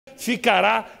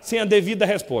ficará sem a devida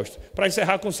resposta. Para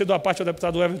encerrar, concedo a parte ao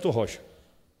deputado Weverton Rocha.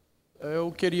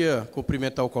 Eu queria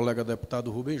cumprimentar o colega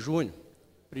deputado Rubens Júnior,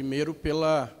 primeiro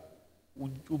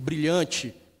o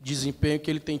brilhante desempenho que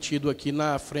ele tem tido aqui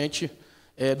na frente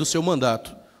do seu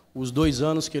mandato. Os 2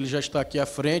 anos que ele já está aqui à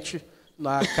frente,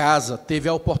 na casa, teve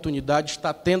a oportunidade,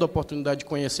 está tendo a oportunidade de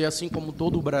conhecer, assim como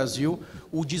todo o Brasil,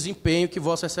 o desempenho que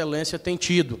Vossa Excelência tem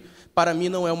tido. Para mim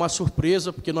não é uma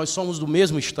surpresa, porque nós somos do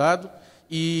mesmo estado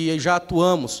e já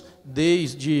atuamos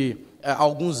desde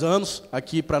alguns anos,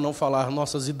 aqui para não falar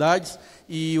nossas idades,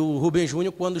 e o Rubens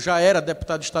Júnior, quando já era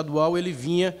deputado estadual, ele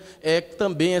vinha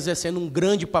também exercendo um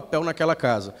grande papel naquela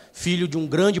casa. Filho de um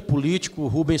grande político,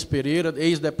 Rubens Pereira,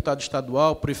 ex-deputado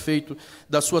estadual, prefeito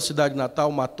da sua cidade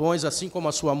natal, Matões, assim como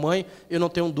a sua mãe, eu não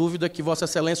tenho dúvida que Vossa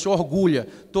Excelência orgulha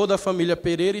toda a família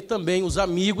Pereira e também os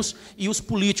amigos e os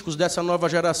políticos dessa nova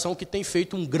geração que tem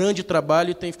feito um grande trabalho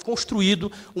e tem construído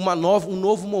um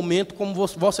novo momento, como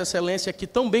Vossa Excelência aqui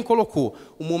tão bem colocou,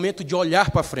 um momento de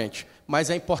olhar para frente. Mas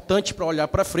é importante, para olhar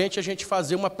para frente, a gente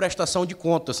fazer uma prestação de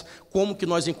contas, como que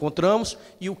nós encontramos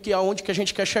e aonde que a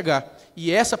gente quer chegar.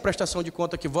 E essa prestação de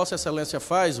conta que Vossa Excelência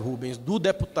faz, Rubens, do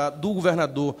deputado, do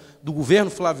governador, do governo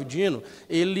Flavio Dino,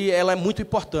 ela é muito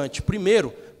importante.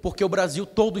 Primeiro, porque o Brasil,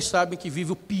 todos sabem que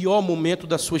vive o pior momento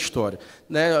da sua história.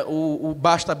 Né?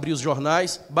 Basta abrir os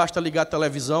jornais, basta ligar a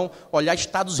televisão, olhar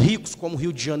estados ricos, como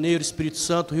Rio de Janeiro, Espírito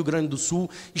Santo, Rio Grande do Sul,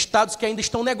 estados que ainda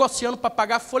estão negociando para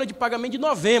pagar a folha de pagamento de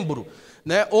novembro.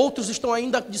 Né? Outros estão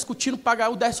ainda discutindo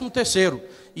pagar o 13º.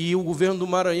 E o governo do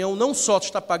Maranhão não só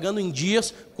está pagando em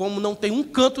dias, como não tem um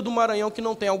canto do Maranhão que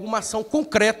não tem alguma ação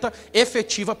concreta,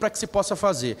 efetiva, para que se possa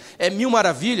fazer. É mil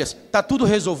maravilhas? Está tudo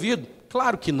resolvido?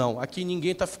 Claro que não. Aqui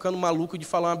ninguém está ficando maluco de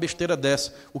falar uma besteira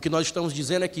dessa. O que nós estamos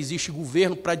dizendo é que existe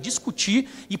governo para discutir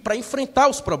e para enfrentar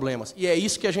os problemas. E é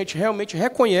isso que a gente realmente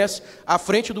reconhece à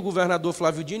frente do governador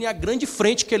Flavio Dino e a grande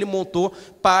frente que ele montou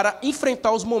para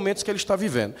enfrentar os momentos que ele está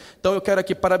vivendo. Então, eu quero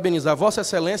aqui parabenizar Vossa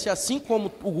Excelência, assim como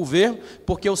o governo,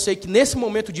 porque eu sei que, nesse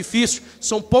momento difícil,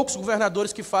 são poucos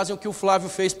governadores que fazem o que o Flávio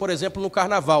fez, por exemplo, no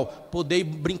Carnaval. Poder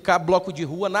brincar bloco de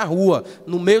rua na rua,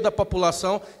 no meio da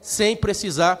população, sem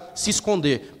precisar se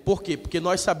esconder. Por quê? Porque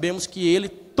nós sabemos que ele,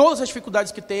 todas as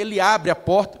dificuldades que tem, ele abre a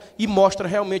porta e mostra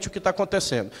realmente o que está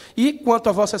acontecendo. E, quanto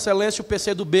a Vossa Excelência, o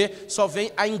PCdoB só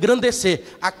vem a engrandecer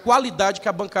a qualidade que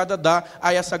a bancada dá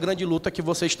a essa grande luta que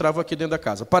vocês travam aqui dentro da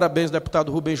casa. Parabéns,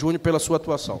 deputado Rubens Júnior, pela sua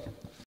atuação.